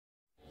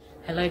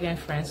Hello again,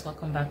 friends.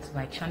 Welcome back to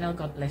my channel.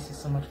 God bless you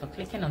so much for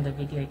clicking on the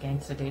video again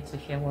today to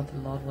hear what the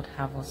Lord would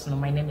have us know.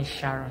 My name is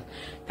Sharon.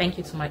 Thank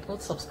you to my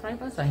old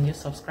subscribers and new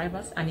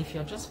subscribers, and if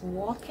you're just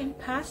walking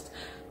past,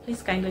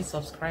 please kindly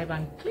subscribe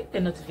and click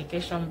the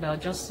notification bell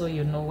just so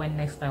you know when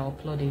next I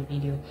upload a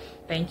video.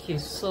 Thank you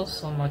so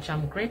much.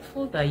 I'm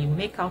grateful that you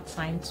make out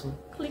time to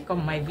click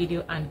on my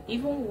video and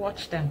even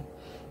watch them.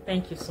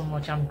 Thank you so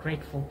much. I'm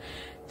grateful.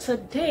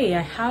 Today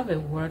I have a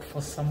word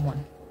for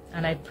someone,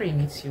 and I pray it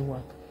meets you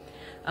well.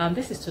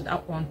 This is to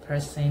that one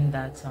person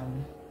that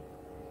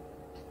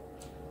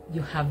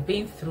you have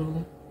been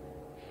through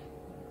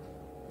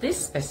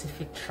this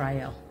specific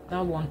trial.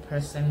 That one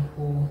person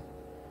who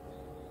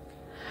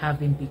have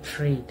been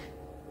betrayed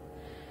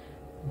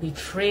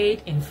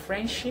in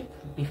friendship,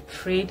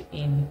 betrayed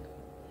in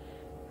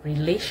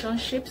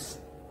relationships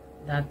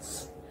that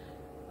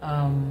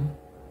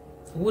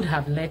would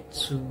have led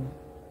to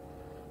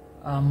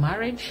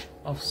marriage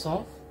of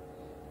sort,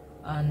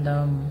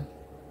 and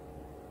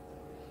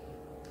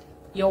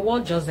your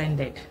world just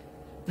ended.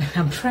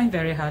 I'm trying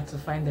very hard to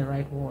find the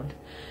right word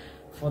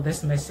for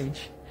this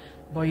message,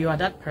 but you are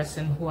that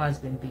person who has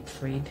been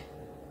betrayed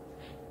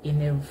in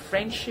a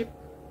friendship,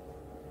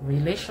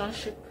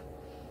 relationship,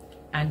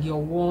 and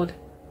your world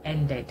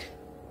ended.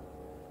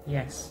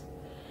 Yes,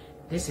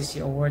 this is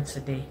your word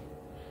today.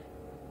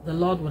 The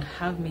Lord would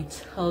have me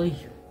tell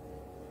you,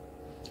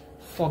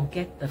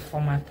 forget the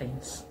former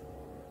things.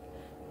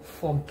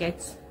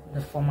 Forget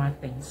the former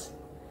things.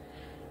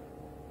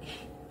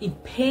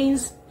 It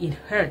pains, it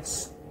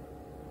hurts.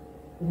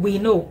 We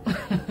know,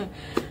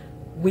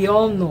 we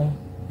all know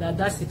that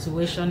that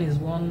situation is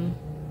one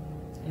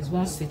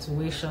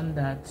situation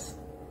that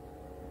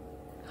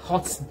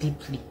hurts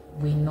deeply.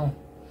 We know.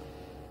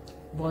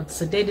 But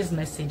today this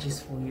message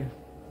is for you.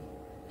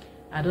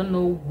 I don't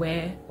know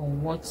where or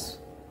what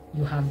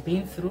you have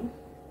been through.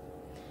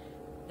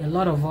 A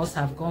lot of us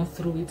have gone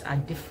through it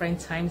at different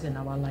times in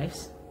our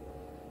lives.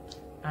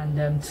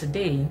 And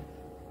today,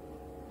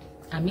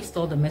 amidst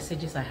all the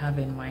messages I have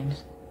in mind,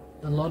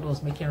 the Lord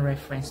was making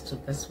reference to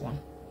this one.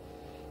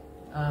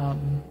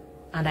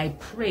 And I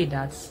pray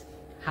that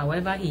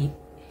however He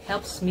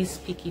helps me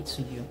speak it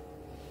to you,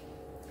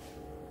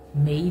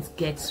 may it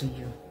get to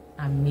you,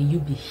 and may you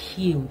be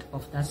healed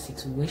of that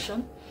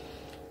situation,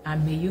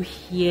 and may you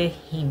hear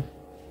Him.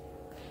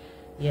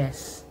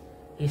 Yes,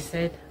 He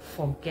said,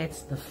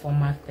 forget the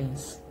former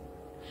things.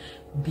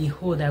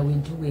 Behold, I will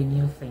do a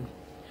new thing.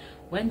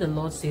 When the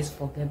Lord says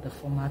forget the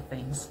former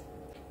things,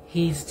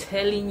 He is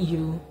telling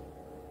you,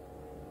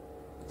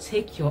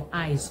 take your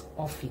eyes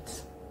off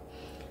it.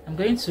 I'm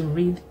going to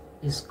read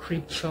a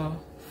scripture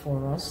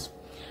for us,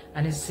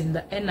 and it's in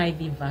the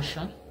NIV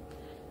version,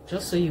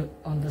 just so you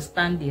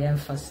understand the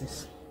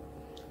emphasis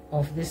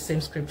of this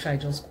same scripture I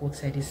just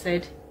quoted. It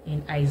said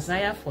in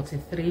Isaiah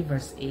 43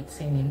 verse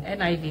 18 in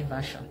NIV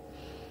version,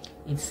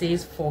 it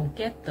says,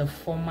 forget the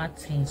former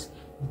things,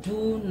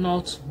 do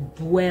not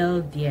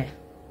dwell there.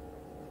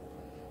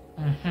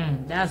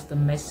 That's the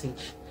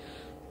message.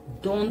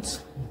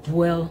 Don't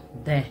dwell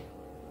there.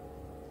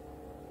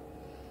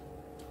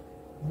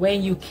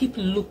 When you keep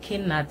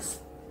looking at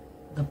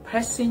the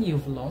person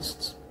you've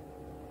lost,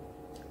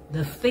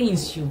 the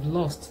things you've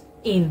lost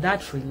in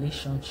that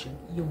relationship,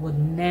 you would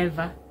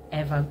never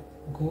ever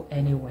go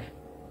anywhere.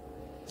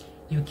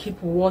 You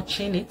keep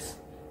watching it,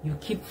 you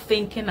keep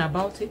thinking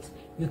about it,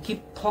 you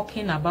keep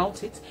talking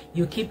about it,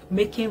 you keep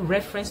making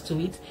reference to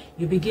it,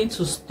 you begin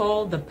to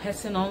stalk the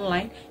person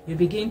online, you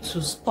begin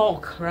to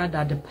stalk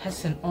rather the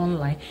person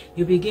online,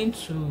 you begin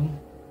to,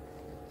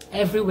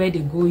 everywhere they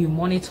go, you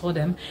monitor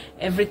them,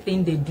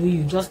 everything they do,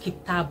 you just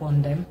keep tab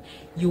on them.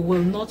 You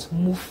will not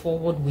move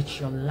forward with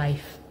your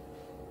life.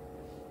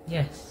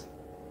 Yes.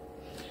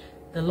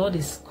 The Lord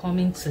is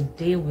coming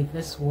today with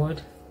this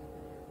word,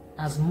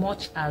 as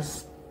much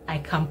as I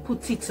can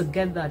put it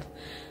together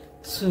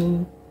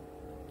to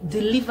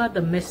deliver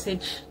the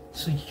message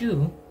to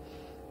you.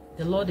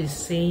 The Lord is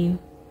saying,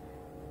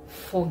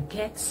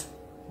 forget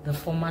the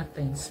former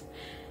things.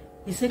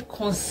 He said,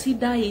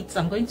 consider it.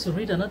 I'm going to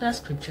read another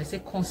scripture. He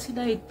said,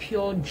 consider it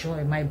pure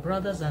joy, my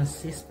brothers and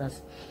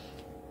sisters,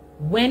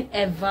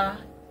 whenever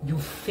you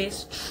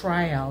face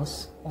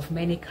trials of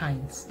many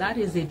kinds. That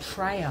is a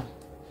trial.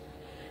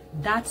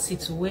 That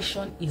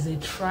situation is a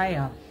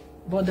trial.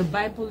 But the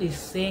Bible is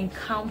saying,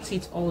 count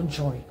it all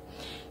joy.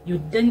 You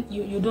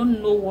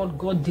don't know what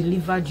God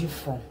delivered you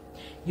from.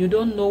 You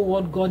don't know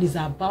what God is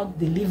about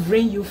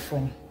delivering you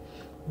from.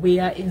 We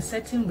are in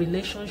certain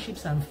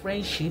relationships and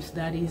friendships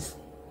that is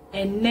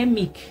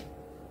endemic,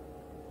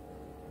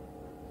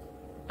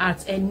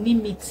 at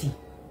enmity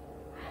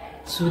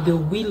to the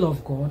will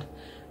of God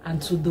and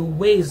to the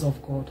ways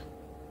of God.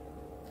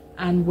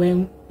 And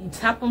when it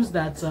happens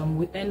that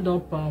we end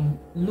up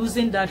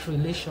losing that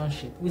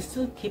relationship, we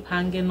still keep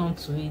hanging on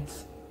to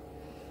it.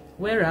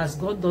 Whereas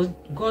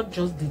God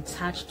just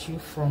detached you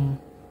from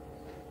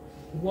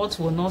what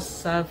will not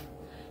serve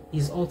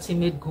His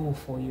ultimate goal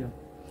for you.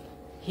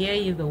 Hear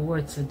ye the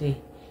word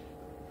today.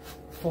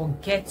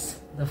 Forget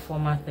the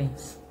former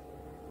things.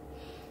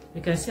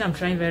 You can see I'm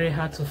trying very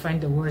hard to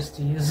find the words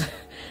to use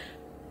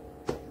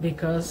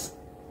because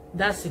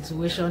that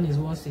situation is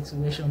one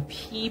situation.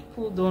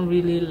 People don't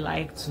really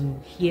like to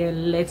hear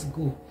 "let's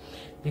go"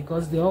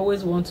 because they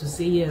always want to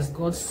say, yes,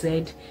 God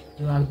said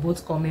you are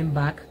both coming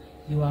back,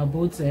 you are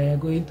both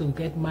going to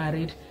get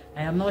married.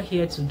 I am not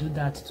here to do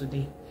that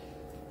today.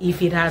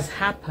 If it has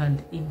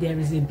happened, if there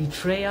is a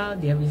betrayal,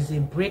 there is a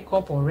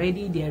breakup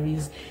already, there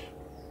is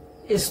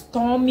a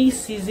stormy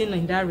season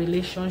in that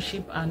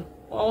relationship, and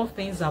all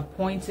things are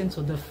pointing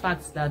to the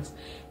fact that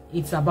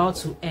it's about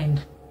to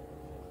end,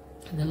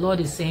 the Lord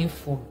is saying,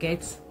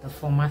 forget the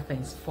former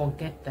things,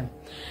 forget them.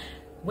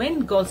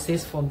 When God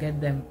says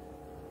forget them,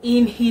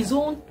 in his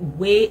own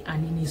way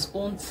and in his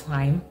own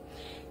time,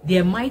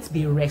 there might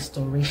be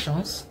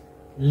restorations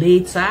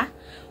later,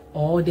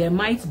 or there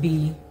might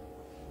be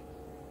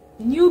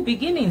new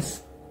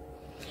beginnings.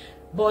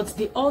 But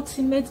the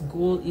ultimate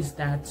goal is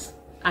that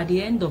at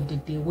the end of the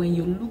day, when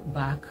you look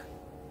back,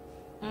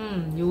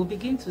 you will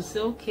begin to say,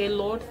 okay,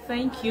 Lord,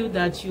 thank you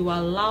that you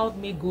allowed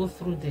me go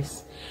through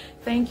this.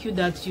 Thank you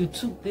that you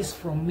took this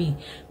from me,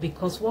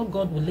 because what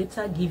God will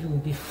later give you will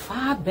be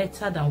far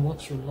better than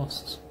what you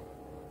lost.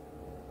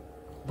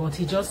 But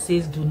he just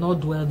says, do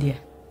not dwell there.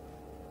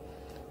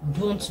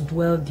 Don't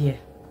dwell there.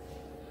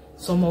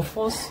 Some of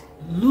us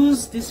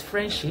lose these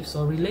friendships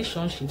or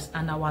relationships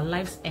and our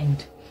lives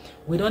end.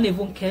 We don't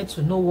even care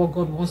to know what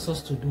God wants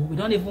us to do. We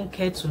don't even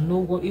care to know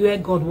where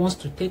God wants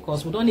to take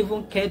us. We don't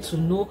even care to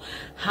know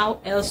how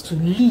else to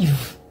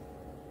live.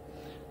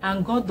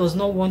 And God does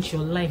not want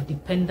your life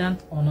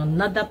dependent on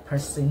another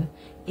person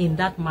in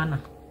that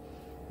manner,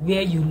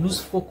 where you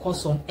lose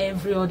focus on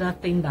every other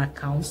thing that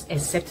counts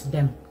except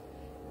them.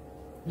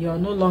 You are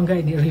no longer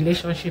in a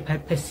relationship. I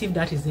perceive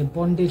that is a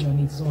bondage on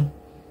its own.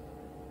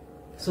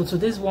 So to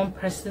this one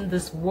person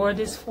this word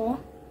is for,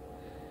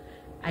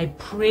 I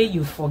pray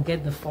you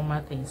forget the former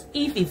things.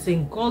 If it's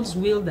in God's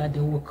will that they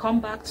will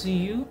come back to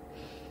you,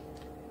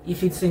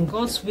 if it's in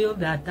God's will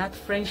that that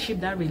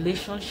friendship, that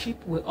relationship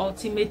will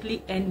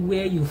ultimately end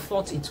where you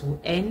thought it will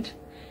end,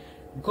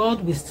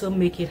 God will still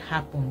make it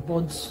happen.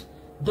 But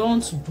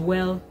don't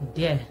dwell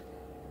there.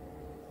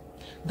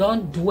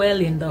 Don't dwell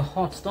in the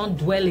hurt. Don't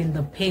dwell in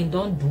the pain.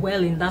 Don't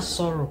dwell in that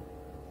sorrow.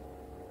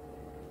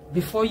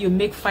 Before you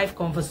make 5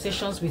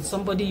 conversations with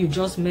somebody you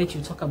just met,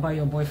 you talk about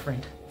your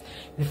boyfriend.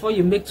 Before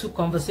you make 2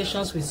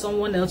 conversations with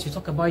someone else, you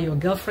talk about your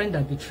girlfriend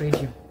that betrayed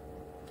you.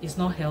 It's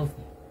not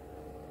healthy.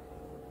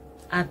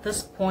 At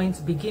this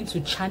point, begin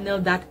to channel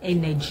that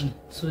energy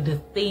to the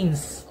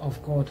things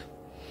of God.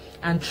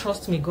 And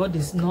trust me, God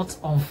is not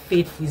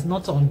unfaithful. He's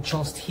not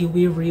unjust. He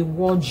will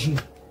reward you.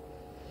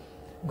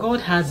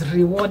 God has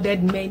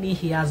rewarded many.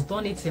 He has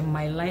done it in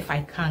my life.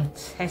 I can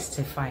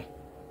testify.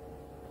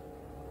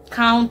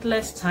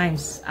 Countless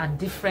times at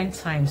different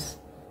times.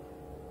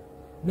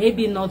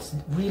 Maybe not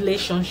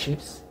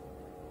relationships,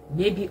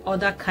 maybe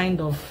other kind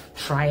of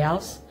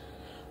trials,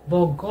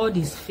 but God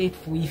is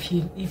faithful.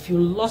 If you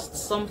lost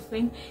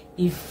something,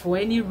 if for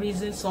any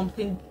reason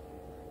something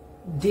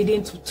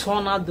didn't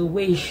turn out the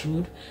way it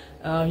should,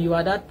 you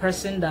are that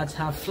person that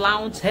have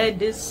flaunted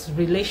this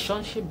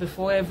relationship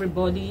before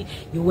everybody.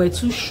 You were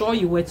too sure,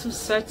 you were too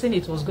certain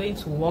it was going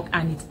to work,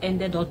 and it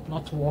ended up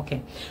not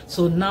working.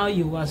 So now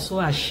you are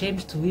so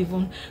ashamed to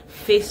even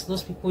face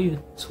those people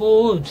you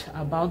told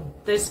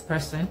about this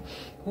person,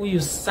 who you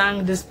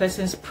sang this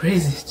person's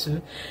praises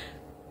to.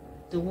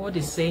 The word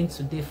is saying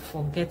today,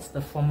 forget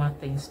the former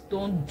things.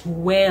 Don't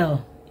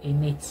dwell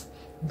in it.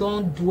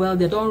 Don't dwell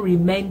there. Don't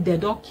remain there.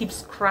 Don't keep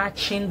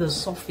scratching the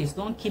surface.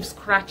 Don't keep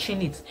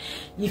scratching it.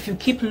 If you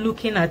keep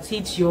looking at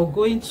it, you're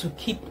going to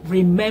keep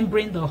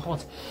remembering the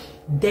hurt.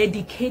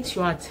 Dedicate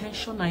your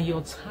attention and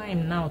your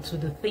time now to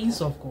the things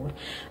of God,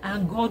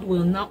 and God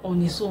will now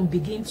on his own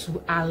begin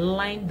to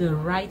align the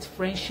right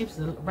friendships,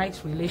 the right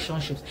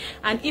relationships.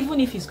 And even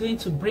if he's going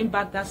to bring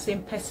back that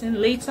same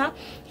person later,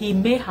 he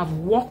may have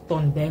worked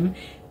on them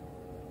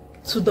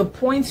to the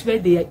point where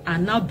they are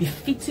now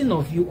befitting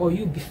of you, or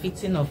you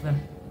befitting of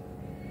them.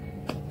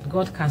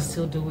 God can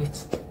still do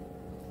it.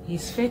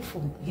 He's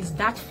faithful. He's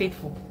that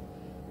faithful.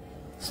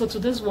 So to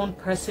this one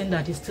person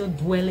that is still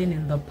dwelling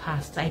in the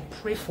past, I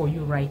pray for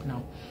you right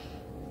now,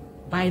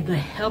 by the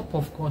help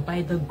of God,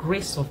 by the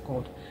grace of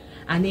God,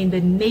 and in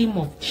the name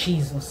of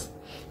Jesus,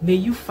 may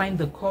you find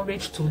the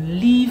courage to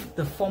leave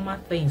the former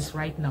things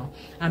right now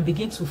and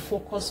begin to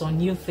focus on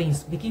new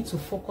things. Begin to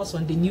focus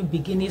on the new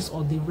beginnings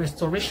or the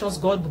restorations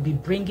God will be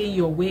bringing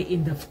your way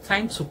in the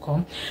time to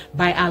come,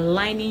 by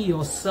aligning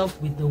yourself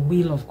with the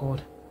will of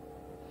God.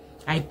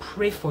 I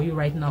pray for you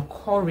right now.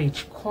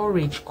 Courage,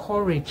 courage,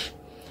 courage.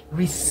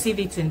 Receive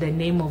it in the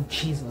name of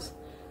Jesus.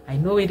 I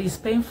know it is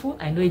painful.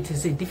 I know it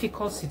is a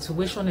difficult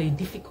situation, a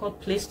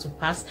difficult place to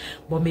pass,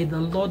 but may the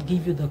Lord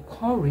give you the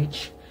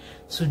courage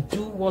to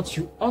do what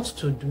you ought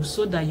to do,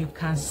 so that you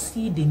can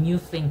see the new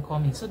thing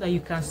coming, so that you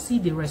can see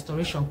the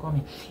restoration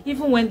coming.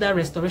 Even when that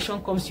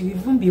restoration comes, you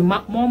even be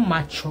more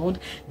matured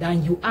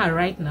than you are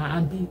right now,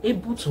 and be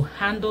able to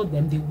handle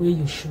them the way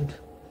you should.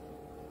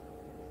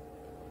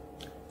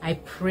 I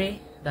pray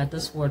that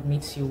this word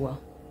meets you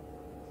well.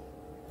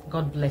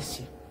 God bless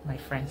you, my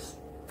friends.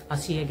 I'll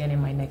see you again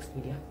in my next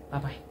video.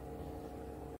 Bye-bye.